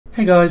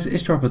Hey guys,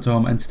 it's Dropper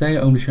Tom, and today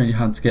I'm going to show you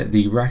how to get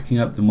the racking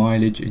up the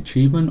mileage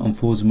achievement on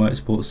Forza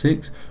Motorsport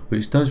 6,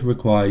 which does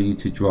require you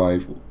to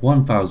drive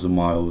 1,000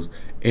 miles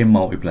in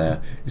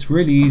multiplayer. It's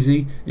really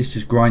easy, it's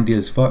just grindy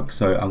as fuck,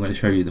 so I'm going to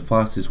show you the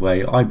fastest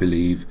way, I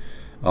believe,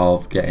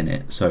 of getting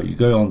it. So you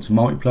go on to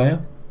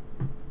multiplayer,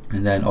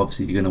 and then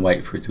obviously you're going to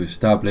wait for it to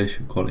establish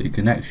a quality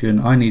connection.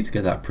 I need to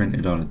get that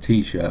printed on a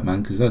t-shirt,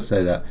 man, because I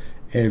say that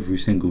every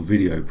single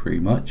video pretty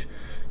much.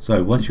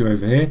 So once you're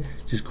over here,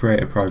 just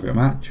create a private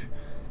match,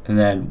 and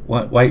then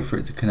wait for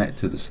it to connect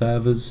to the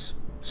servers.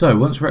 So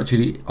once we're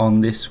actually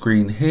on this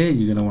screen here,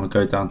 you're going to want to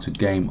go down to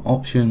game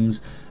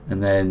options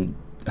and then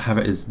have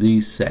it as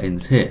these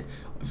settings here.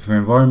 For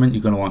environment,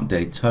 you're going to want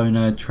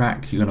Daytona.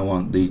 Track, you're going to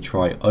want the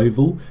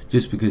tri-oval,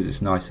 just because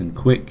it's nice and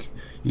quick.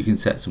 You can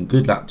set some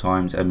good lap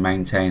times and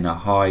maintain a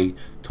high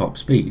top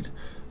speed.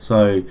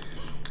 So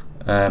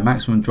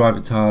maximum driver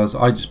tires,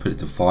 I just put it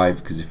to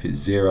 5 because if it's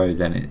 0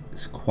 then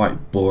it's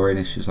quite boring,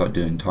 it's just like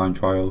doing time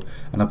trial.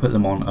 And I put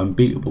them on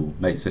unbeatable,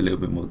 makes it a little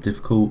bit more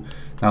difficult.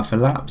 Now for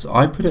laps,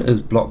 I put it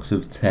as blocks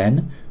of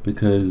 10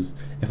 because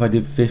if I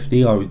did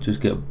 50 I would just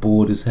get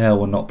bored as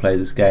hell and not play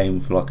this game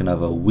for like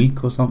another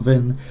week or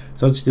something.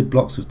 So I just did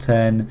blocks of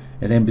 10,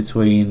 and in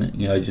between,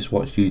 you know, just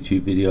watch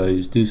YouTube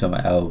videos, do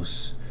something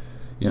else,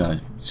 you know,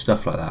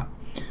 stuff like that.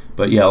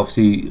 But yeah,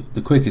 obviously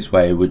the quickest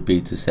way would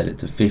be to set it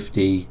to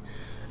 50,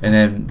 and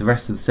then the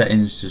rest of the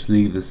settings just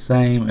leave the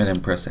same, and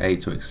then press A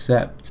to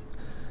accept.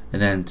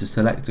 And then to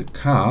select a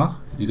car,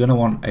 you're going to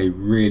want a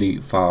really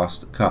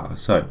fast car.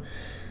 So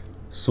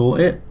sort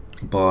it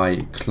by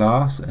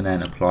class and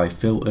then apply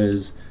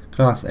filters,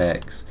 class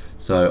X.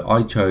 So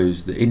I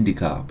chose the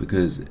IndyCar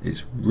because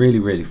it's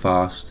really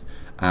fast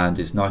and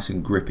it's nice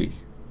and grippy.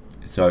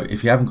 So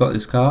if you haven't got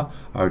this car,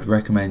 I would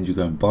recommend you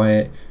go and buy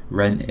it,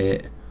 rent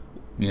it,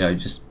 you know,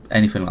 just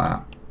anything like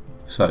that.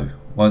 So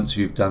once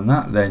you've done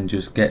that, then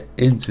just get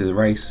into the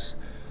race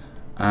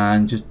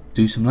and just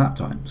do some lap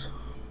times.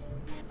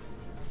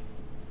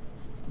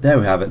 There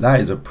we have it. That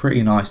is a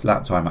pretty nice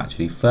lap time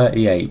actually,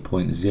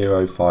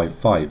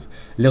 38.055.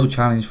 Little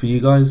challenge for you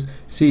guys,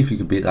 see if you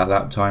can beat that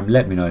lap time,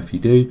 let me know if you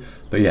do.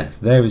 But yes,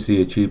 there is the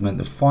achievement,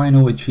 the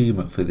final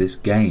achievement for this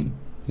game.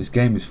 This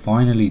game is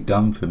finally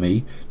done for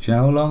me. Do you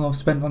know how long I've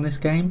spent on this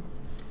game?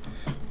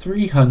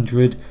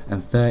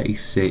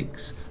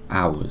 336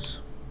 hours.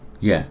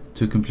 Yeah,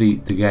 to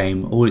complete the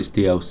game, all its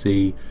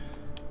DLC.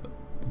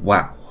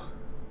 Wow,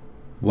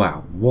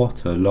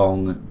 what a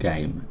long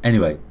game.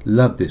 Anyway,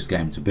 love this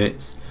game to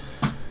bits.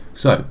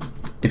 So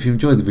if you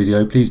enjoyed the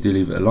video, please do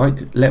leave it a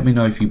like. Let me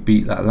know if you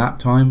beat that lap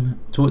time.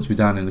 Talk to me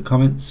down in the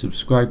comments.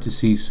 Subscribe to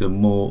see some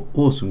more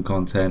awesome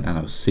content, and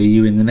I'll see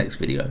you in the next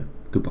video.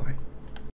 Goodbye.